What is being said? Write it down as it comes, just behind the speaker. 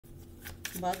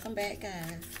Welcome back,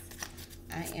 guys.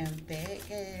 I am back,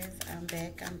 guys. I'm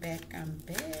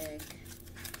back.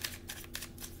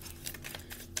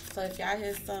 So if y'all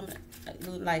hear some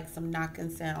like some knocking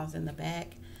sounds in the back,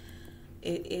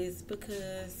 it is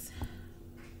because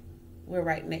we're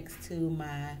right next to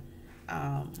my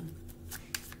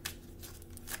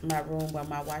my room where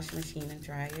my washing machine and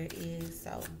dryer is.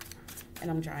 So,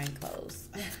 and I'm drying clothes.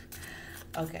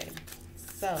 Okay,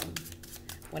 so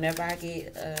whenever I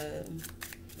get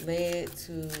led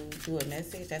to do a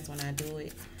message, that's when I do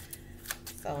it.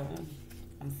 So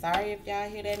I'm sorry if y'all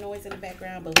hear that noise in the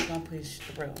background, but we're gonna push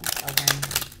through. Okay,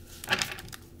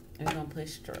 we're gonna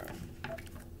push through.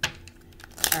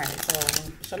 All right,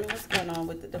 so show me what's going on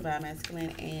with the divine masculine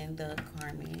and the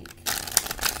karmic.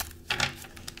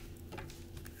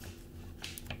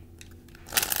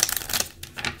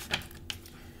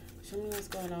 Show me what's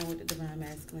going on with the divine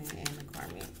masculine and the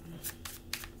karmic.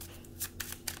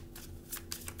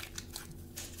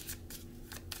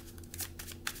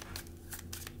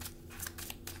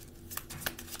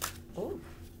 Oh,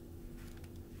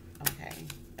 okay.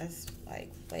 That's like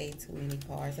way too many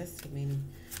cards. That's too many.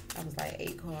 That was like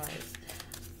 8 cards.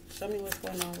 Show me what's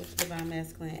going on with the divine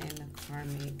masculine and the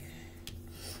karmic.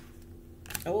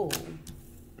 Oh,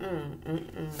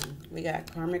 we got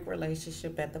karmic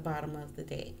relationship at the bottom of the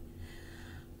deck.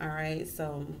 All right,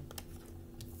 so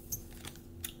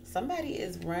somebody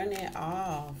is running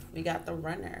off. We got the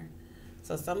runner.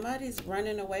 So somebody's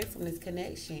running away from this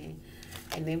connection.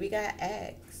 And then we got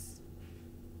X.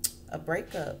 A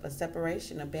breakup, a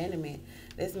separation, abandonment.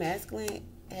 This masculine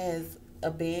has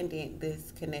abandoned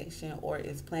this connection or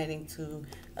is planning to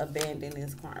abandon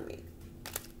this karmic.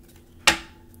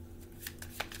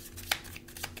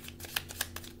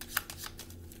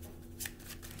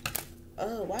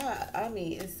 Oh, wow. I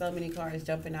mean, it's so many cards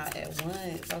jumping out at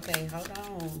once. Okay, hold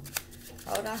on.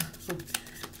 Hold on.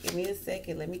 Give me a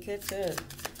second. Let me catch up.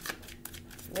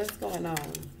 What's going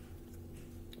on?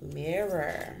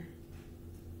 Mirror.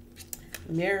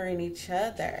 Mirroring each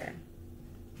other.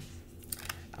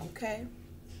 Okay.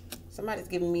 Somebody's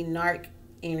giving me narc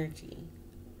energy.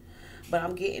 But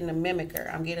I'm getting a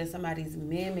mimicker. I'm getting somebody's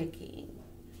mimicking.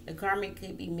 The karmic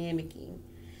could be mimicking.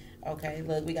 Okay,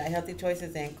 look, we got healthy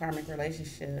choices and karmic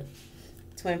relationship,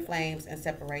 twin flames, and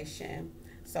separation.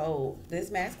 So this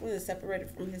masculine is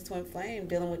separated from his twin flame,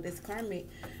 dealing with this karmic,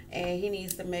 and he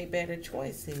needs to make better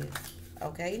choices.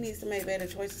 Okay, he needs to make better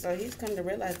choices. So he's come to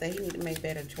realize that he needs to make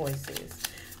better choices.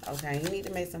 Okay, you need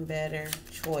to make some better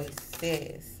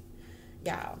choices.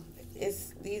 Y'all,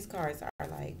 these cards are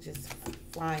like just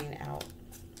flying out.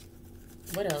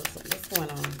 What else? What's going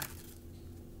on?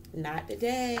 Not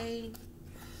today.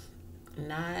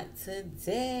 Not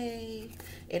today.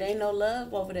 It ain't no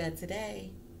love over there today.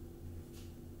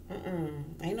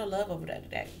 Ain't no love over there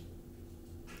today.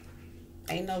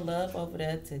 Ain't no love over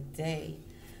there today.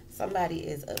 Somebody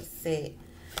is upset.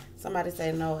 Somebody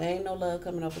say no, ain't no love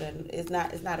coming over there. It's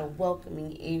not a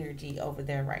welcoming energy over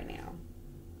there right now.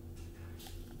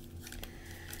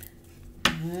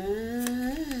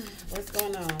 What's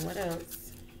going on? What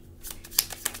else?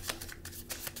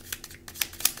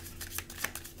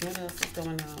 What else is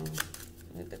going on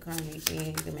with the karmic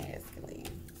and the masculine?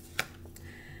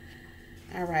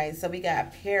 All right, so we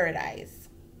got paradise.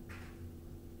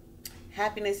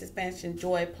 Happiness, expansion,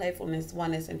 joy, playfulness,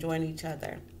 oneness, enjoying each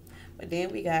other. But then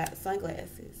we got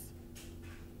sunglasses.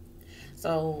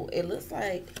 So it looks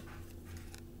like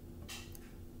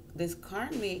this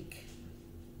karmic,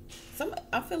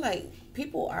 I feel like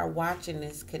people are watching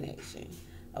this connection.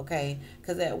 Okay,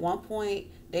 because at one point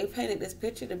they painted this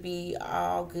picture to be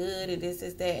all good and this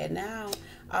is that, and now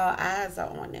all eyes are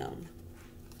on them.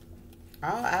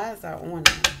 All eyes are on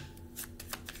them.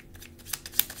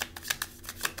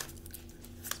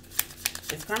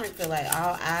 This karmic feel like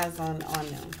all eyes on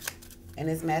them, and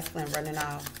this masculine running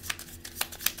off.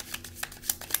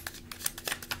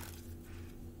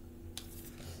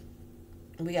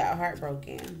 We got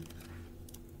heartbroken.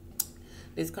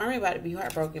 This karmic about to be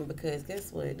heartbroken because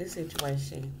guess what? This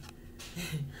situation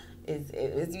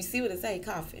is you see what it say,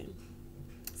 coffin.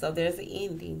 So there's an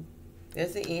ending.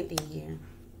 There's an ending here.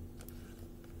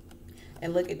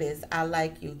 And look at this. I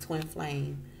like you, twin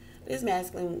flame. This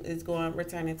masculine is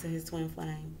returning to his twin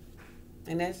flame.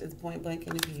 And that's just point blank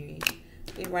in the period.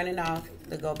 He's running off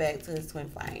to go back to his twin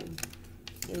flame.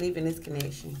 He's leaving this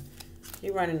connection.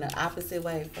 He's running the opposite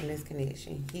way from this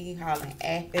connection. He hauling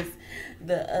ass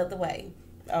the other way.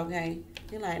 Okay?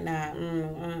 He like, nah,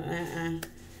 I'm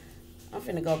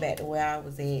finna go back to where I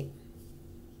was at. I'm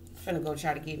finna go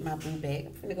try to get my boo back.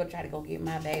 I'm finna go try to go get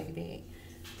my baby back.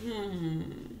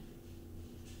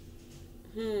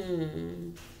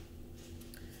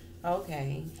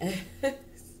 Okay.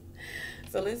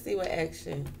 So let's see what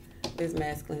action this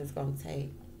masculine is going to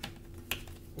take.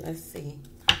 Let's see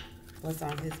what's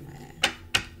on his mind.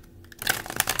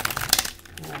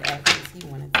 What actions he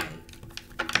want to take.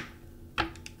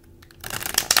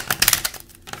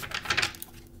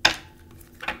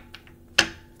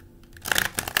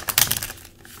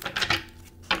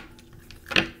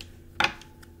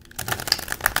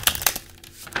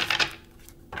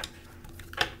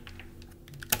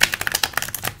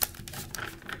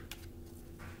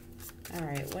 All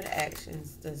right, what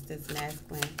actions does this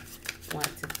masculine want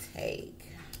to take?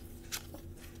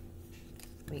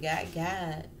 We got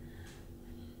God.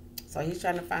 So he's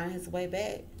trying to find his way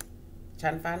back.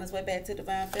 Trying to find his way back to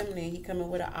divine feminine. He coming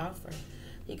with an offer.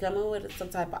 He coming with some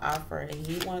type of offer, and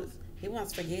he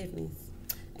wants forgiveness.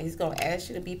 And he's gonna ask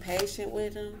you to be patient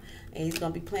with him, and he's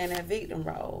gonna be playing that victim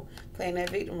role, saying that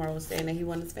he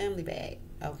wants his family back.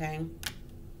 Okay.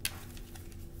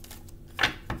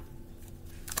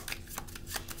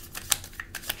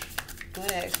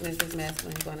 What action is this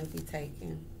masculine going to be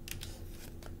taking?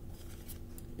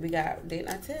 We got, didn't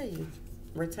I tell you?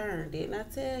 Return. Didn't I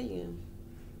tell you?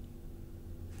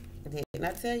 Didn't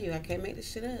I tell you? I can't make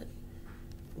this shit up.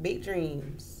 Big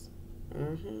dreams.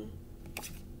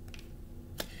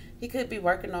 He could be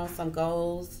working on some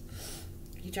goals.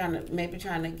 He maybe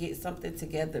trying to get something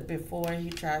together before he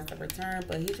tries to return,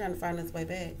 but he's trying to find his way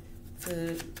back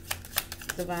to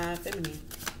divine feminine.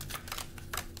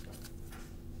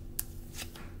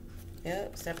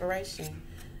 Yep, separation.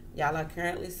 Y'all are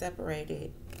currently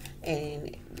separated.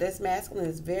 And this masculine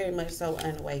is very much so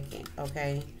unawakened,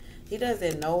 okay? He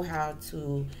doesn't know how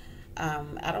to,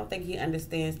 I don't think he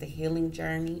understands the healing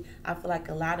journey. I feel like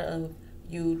a lot of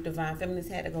you divine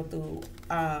feminists had to go through,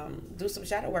 do some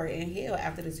shadow work and heal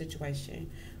after the situation,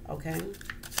 okay?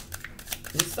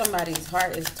 Somebody's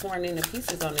heart is torn into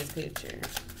pieces on this picture.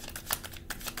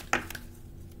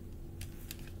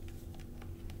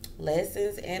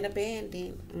 Lessons and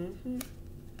abandoned.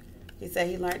 He said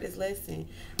he learned his lesson.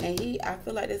 And I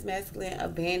feel like this masculine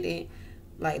abandoned,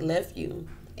 like left you.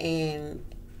 And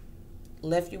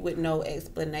left you with no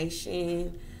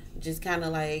explanation. Just kind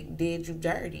of like did you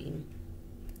dirty.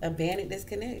 Abandoned this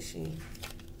connection.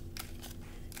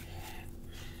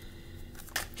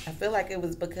 I feel like it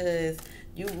was because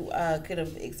you could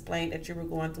have explained that you were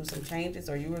going through some changes,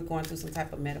 or you were going through some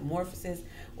type of metamorphosis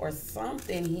or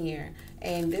something here,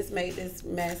 and this made this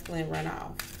masculine run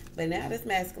off. But now this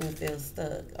masculine feels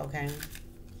stuck, okay?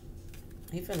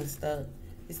 He feeling stuck.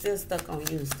 He's still stuck on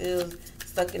you, still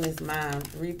stuck in his mind,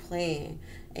 replaying.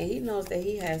 And he knows that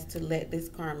he has to let this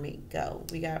karmic go.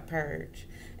 We got purge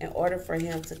in order for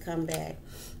him to come back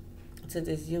to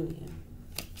this union.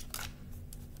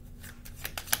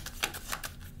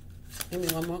 Give me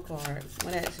one more card.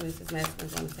 What action is this masculine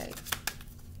going to take?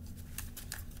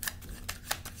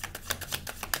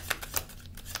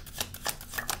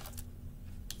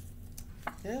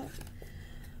 Yep.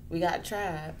 We got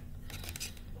tribe.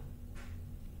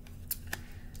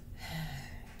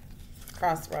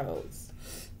 Crossroads.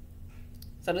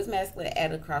 So this masculine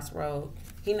at a crossroad.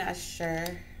 He not sure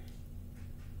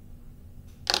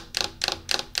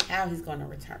how he's going to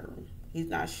return. He's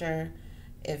not sure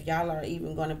if y'all are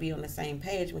even going to be on the same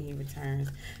page when he returns.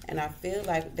 And I feel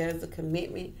like there's a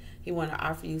commitment. He want to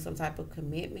offer you some type of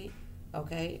commitment,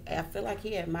 okay? I feel like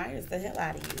he admires the hell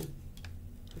out of you.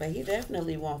 But he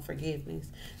definitely wants forgiveness.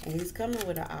 And he's coming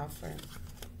with an offer.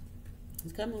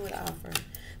 He's coming with an offer.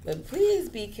 But please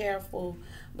be careful,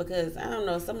 because, I don't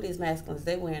know, some of these masculines,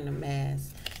 they wearing a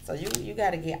mask. So you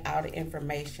got to get all the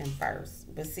information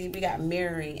first. But see, we got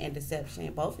mirroring and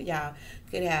deception. Both of y'all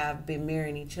could have been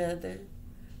mirroring each other.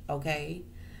 Okay,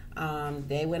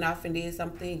 they went off and did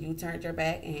something. You turned your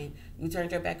back, and you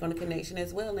turned your back on the connection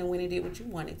as well, and went and did what you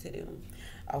wanted to do.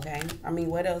 Okay, I mean,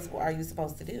 what else are you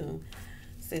supposed to do?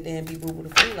 Sit there and be boo-boo the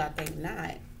fool? I think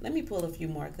not. Let me pull a few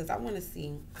more, because I want to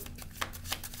see.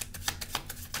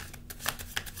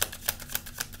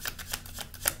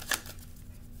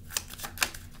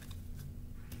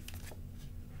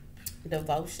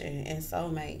 Devotion and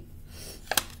soulmate.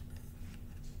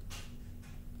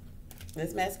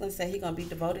 This masculine said he's going to be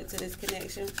devoted to this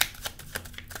connection.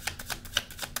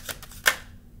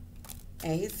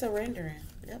 And he's surrendering.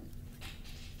 Yep.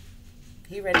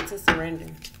 He ready to surrender.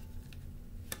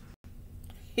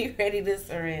 He ready to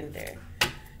surrender.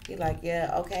 He like,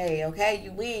 yeah, okay,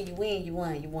 you win, you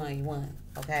won.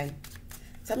 Okay.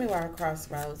 Tell me why our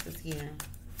crossroads is here.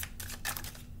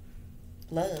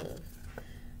 Love.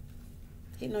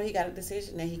 He know he got a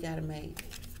decision that he got to make.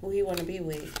 Who he want to be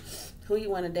with. Who you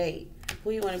want to date. Who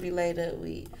you want to be laid up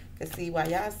with. Cause see, while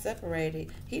y'all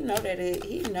separated, he know that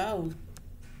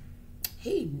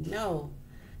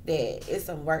it's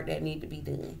some work that need to be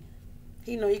done.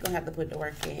 He know he gonna have to put the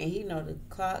work in, and he know the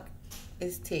clock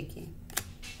is ticking.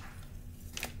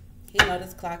 He know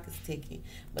this clock is ticking,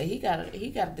 but he got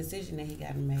a decision that he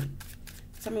gotta make.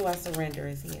 Tell me why surrender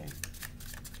is here.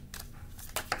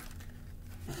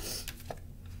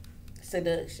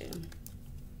 Seduction.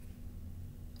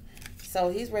 So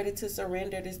he's ready to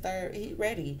surrender he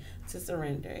ready to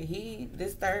surrender.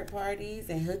 This third parties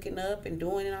and hooking up and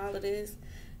doing all of this,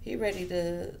 he ready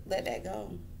to let that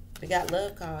go. We got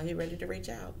love call. He ready to reach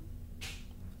out.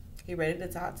 He ready to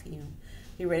talk to you.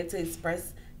 He ready to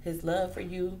express his love for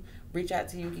you, reach out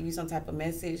to you, give you some type of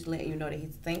message, letting you know that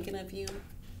he's thinking of you.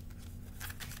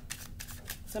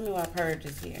 Tell me why purge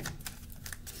is here.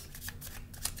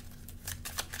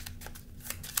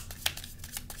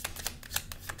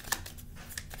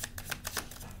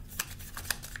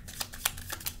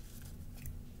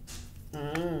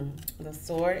 The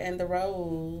sword and the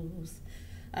rose.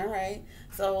 All right.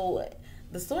 So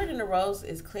the sword and the rose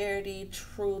is clarity,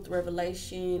 truth,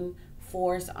 revelation,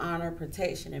 force, honor,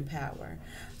 protection, and power.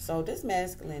 So this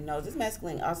masculine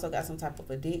also got some type of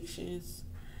addictions.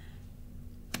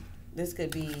 This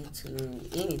could be to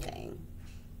anything.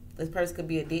 This person could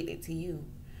be addicted to you.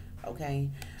 Okay.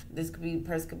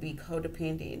 Person could be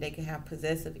codependent. They could have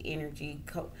possessive energy.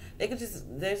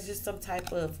 There's just some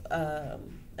type of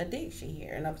addiction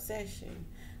here, an obsession.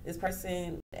 This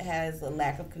person has a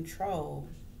lack of control.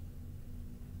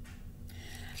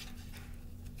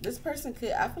 I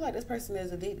feel like this person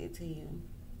is addicted to you.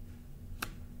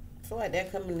 I feel like they're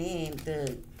coming in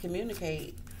to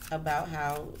communicate about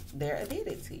how they're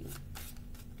addicted to you.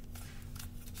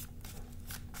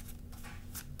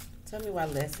 Tell me why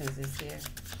lessons is here.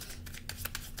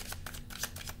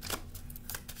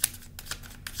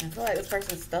 I feel like this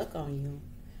person's stuck on you.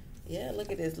 Yeah,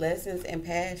 look at this. Lessons and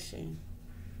passion.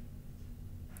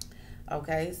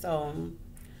 Okay, so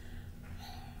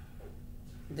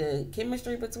the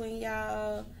chemistry between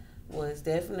y'all was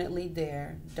definitely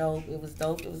there. Dope. It was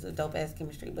dope. It was a dope ass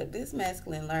chemistry. But this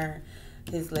masculine learned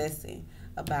his lesson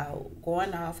about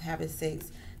going off, having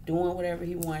sex, doing whatever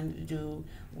he wanted to do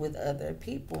with other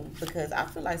people. Because I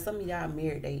feel like some of y'all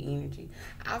mirrored their energy.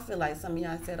 I feel like some of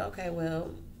y'all said, okay,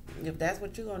 well, if that's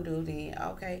what you're going to do, then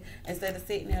okay. Instead of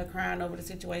sitting there crying over the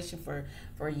situation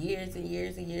for years and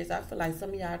years and years, I feel like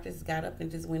some of y'all just got up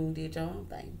and just went and did your own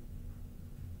thing.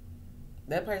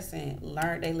 That person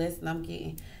learned their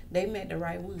lesson. They met the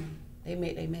right one. They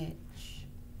met their match.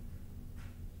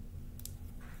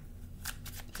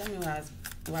 Tell me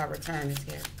why return is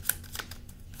here.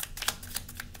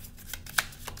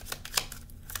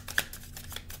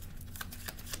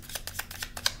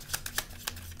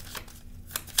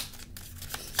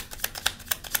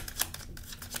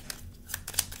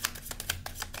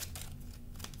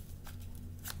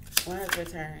 Why is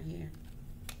return here?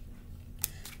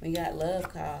 We got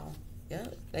love call.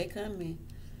 Yep, they coming.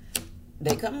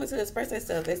 They coming to express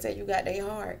themselves. They say you got their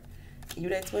heart. You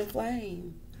that twin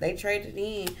flame. They traded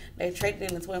in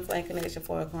the twin flame connection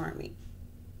for a karmic.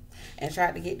 And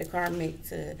tried to get the karmic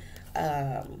to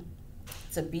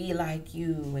be like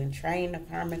you and train the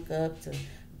karmic up to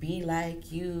be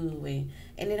like you,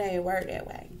 and it ain't work that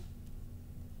way.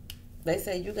 They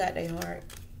say you got their heart.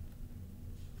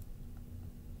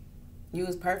 You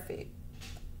was perfect.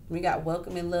 We got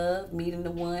welcome and love, meeting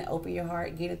the one, open your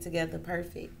heart, get it together,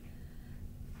 perfect.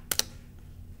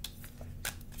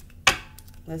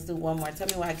 Let's do one more. Tell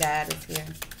me why God is here.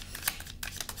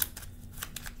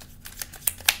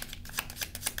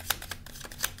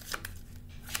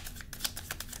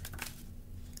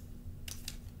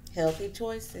 Healthy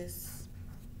choices.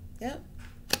 Yep.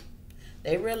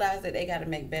 They realize that they got to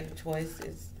make better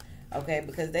choices, okay,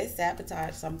 because they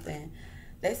sabotaged something.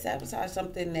 They sabotaged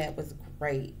something that was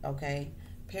great, okay?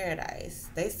 Paradise.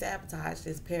 They sabotaged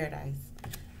this paradise,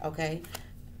 okay?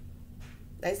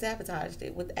 They sabotaged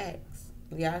it with acts.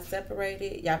 Y'all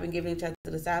separated. Y'all been giving each other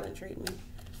the silent treatment.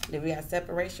 Then we got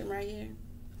separation right here.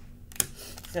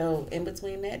 So in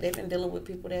between that, they've been dealing with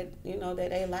people that, you know, that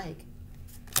they like.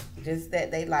 Just that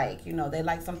they like, you know, they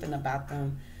like something about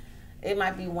them. It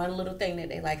might be one little thing that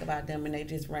they like about them and they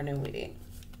just running with it.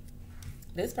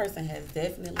 This person has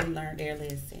definitely learned their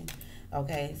lesson.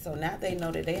 Okay, so now they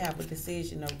know that they have a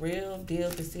decision, a real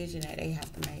deal decision that they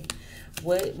have to make.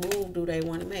 What move do they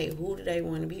want to make? Who do they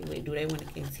want to be with? Do they want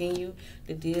to continue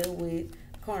to deal with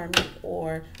karmic,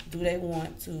 or do they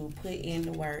want to put in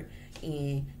the work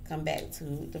and come back to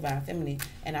divine feminine?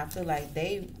 And I feel like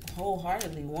they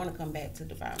wholeheartedly want to come back to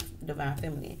divine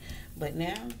feminine. But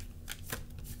now,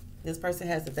 this person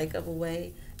has to think of a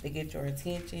way to get your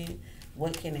attention.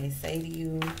 What can they say to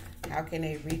you? How can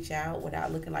they reach out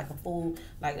without looking like a fool?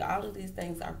 Like, all of these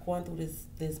things are going through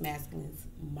this masculine's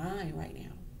mind right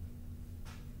now.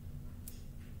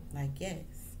 Like, yes,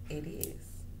 it is.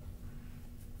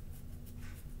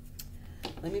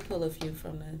 Let me pull a few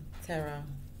from the tarot.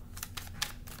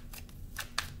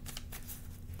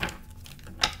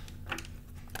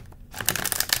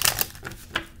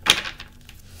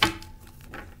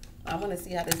 I want to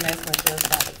see how this masculine feels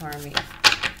about the karmic.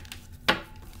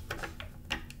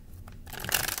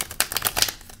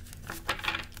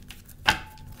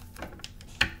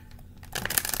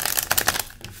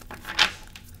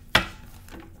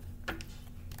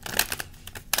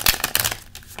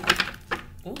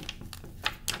 Ooh,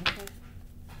 okay.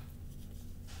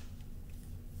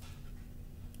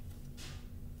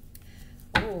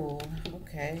 Ooh,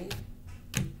 okay.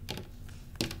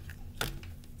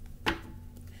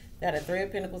 Got a 3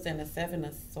 of Pentacles and a 7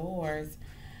 of Swords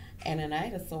and a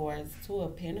Knight of Swords, 2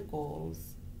 of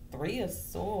Pentacles, 3 of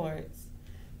Swords.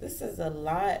 This is a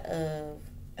lot of...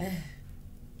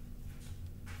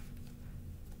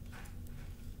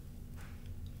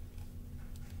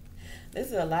 This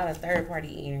is a lot of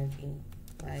third-party energy.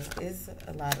 Like, it's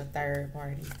a lot of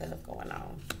third-party stuff going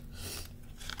on.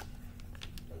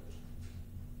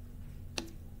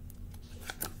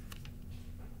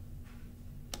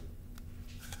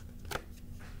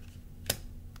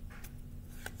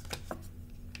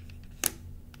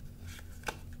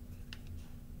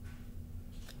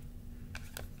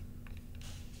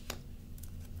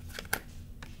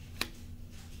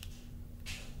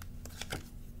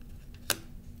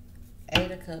 Eight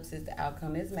of Cups is the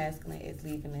outcome. This masculine is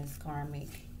leaving this karmic.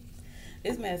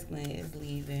 This masculine is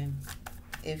leaving.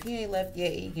 If he ain't left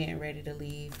yet, he getting ready to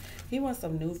leave. He wants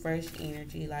some new, fresh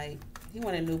energy. Like, he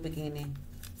want a new beginning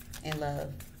in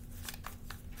love.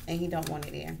 And he don't want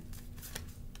it there.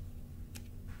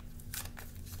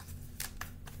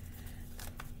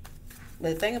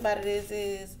 But the thing about it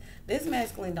is this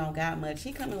masculine don't got much.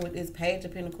 He coming with this Page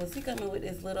of Pentacles. He coming with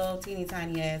this little teeny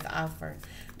tiny ass offer.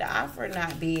 The offer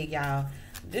not big, y'all.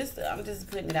 I'm just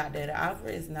putting it out there. The offer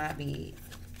is not big.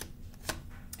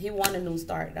 He want a new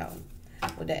start though.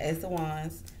 With the Ace of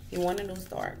Wands, he want a new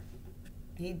start.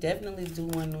 He definitely do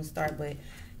want a new start, but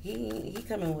he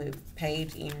coming with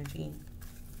Page energy.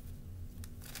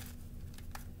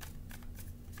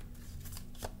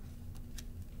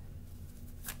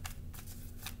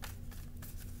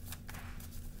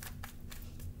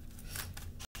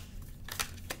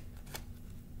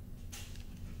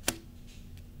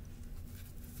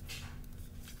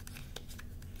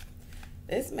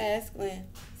 This masculine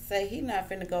say he not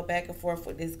finna go back and forth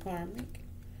with this karmic.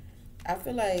 I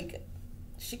feel like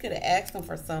she could have asked him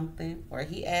for something, or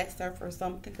he asked her for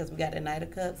something, because we got the Knight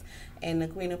of Cups and the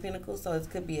Queen of Pentacles, so it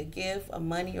could be a gift, a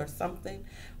money, or something.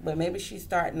 But maybe she's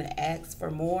starting to ask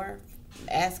for more,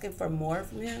 asking for more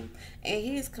from him, and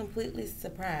he is completely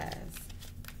surprised.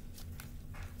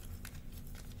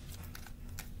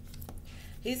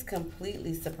 He's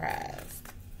completely surprised.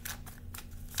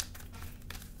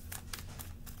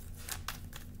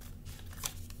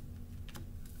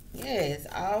 Yes,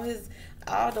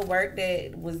 all the work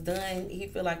that was done, he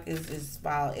feel like it just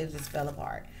fell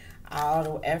apart. All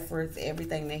the efforts,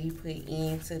 everything that he put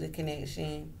into the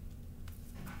connection,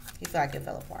 he feel like it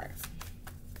fell apart.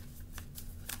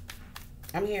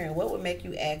 I'm hearing, what would make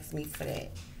you ask me for that?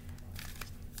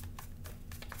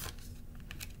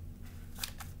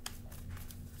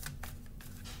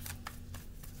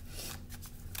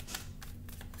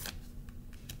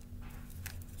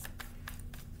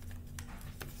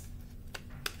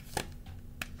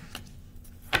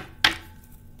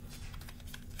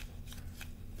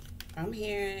 I'm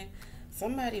hearing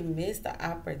somebody missed the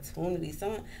opportunity.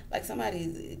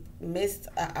 Somebody missed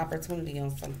an opportunity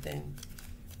on something.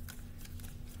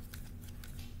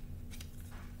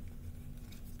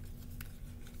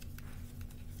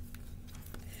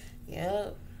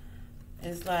 Yep.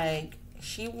 It's like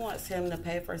she wants him to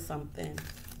pay for something.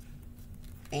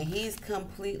 And he's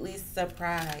completely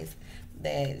surprised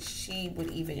that she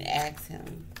would even ask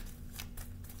him.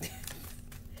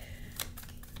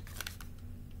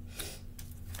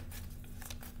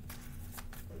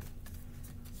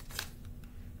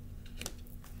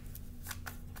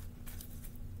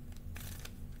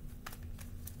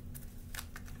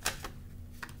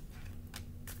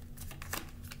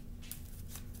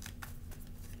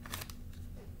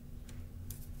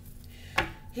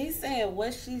 He's saying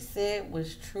what she said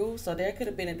was true, so there could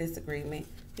have been a disagreement.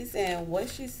 He's saying what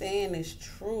she's saying is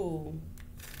true,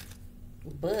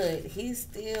 but he's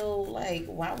still like,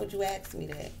 why would you ask me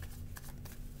that?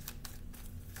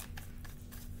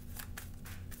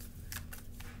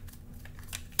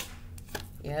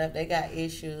 Yep, they got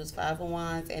issues. Five of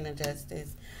Wands and a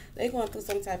Justice. They going through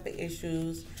some type of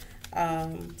issues.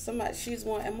 Somebody, she's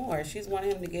wanting more. She's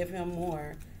wanting him to give him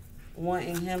more,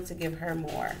 wanting him to give her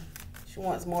more. She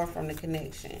wants more from the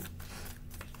connection.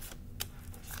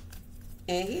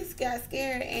 And he's got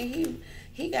scared, and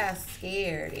he got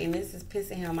scared, and this is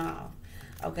pissing him off.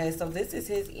 Okay, so this is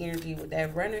his energy with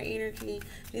that runner energy.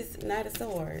 This Knight of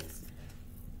Swords.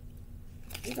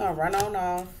 He's gonna run on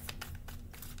off,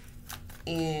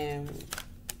 and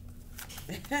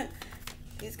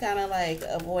he's kind of like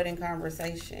avoiding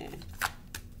conversation.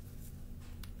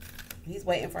 He's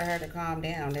waiting for her to calm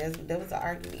down. There was an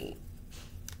argument.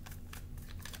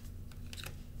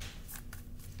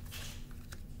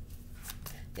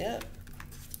 Yep.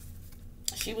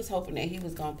 She was hoping that he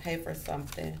was gonna pay for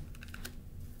something,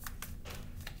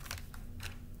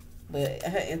 but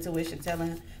her intuition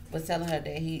was telling her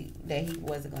that he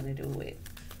wasn't gonna do it.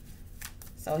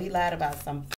 So he lied about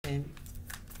something.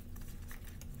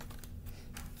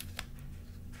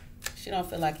 She don't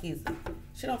feel like he's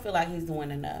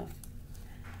doing enough.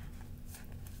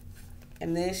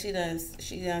 And then she said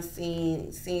she done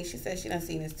seen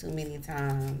this too many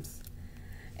times,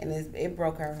 and it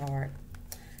broke her heart.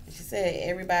 And she said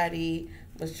everybody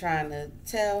was trying to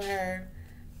tell her,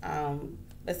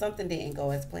 but something didn't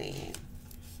go as planned.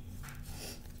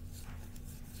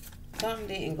 Something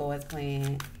didn't go as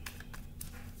planned.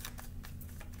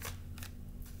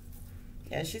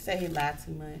 Yeah, she said he lied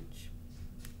too much.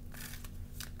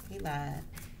 He lied.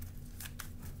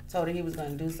 Told her he was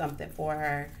going to do something for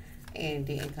her and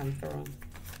didn't come through.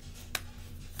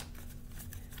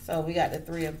 So we got the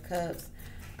Three of Cups.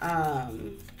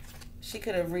 She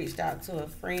could have reached out to a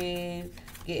friend,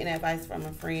 getting advice from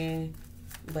a friend,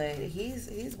 but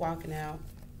he's walking out.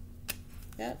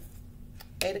 Yep.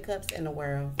 Eight of Cups in the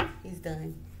world. He's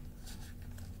done.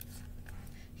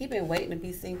 He been waiting to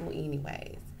be single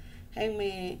anyways.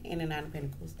 Hangman and the Nine of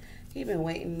Pentacles. He been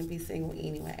waiting to be single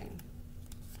anyway.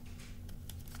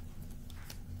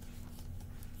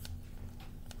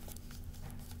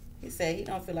 He said he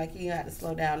don't feel like he got to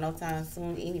slow down no time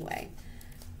soon anyway.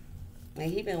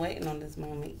 And he been waiting on this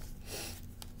moment.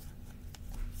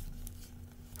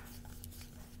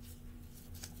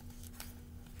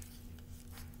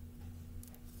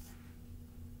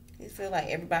 He feel like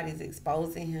everybody's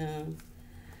exposing him.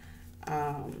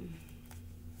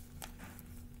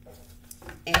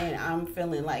 And I'm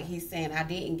feeling like he's saying, I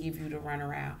didn't give you the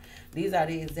runaround. These are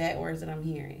the exact words that I'm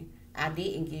hearing. I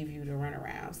didn't give you the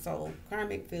runaround. So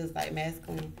Karmic feels like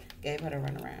masculine gave her the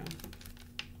runaround.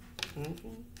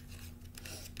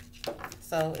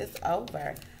 So it's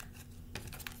over.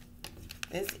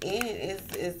 It's in.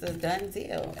 It's a done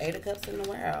deal. Eight of Cups in the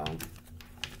world.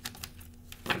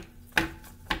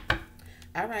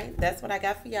 All right. That's what I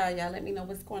got for y'all. Y'all let me know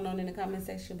what's going on in the comment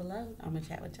section below. I'm going to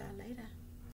chat with y'all later.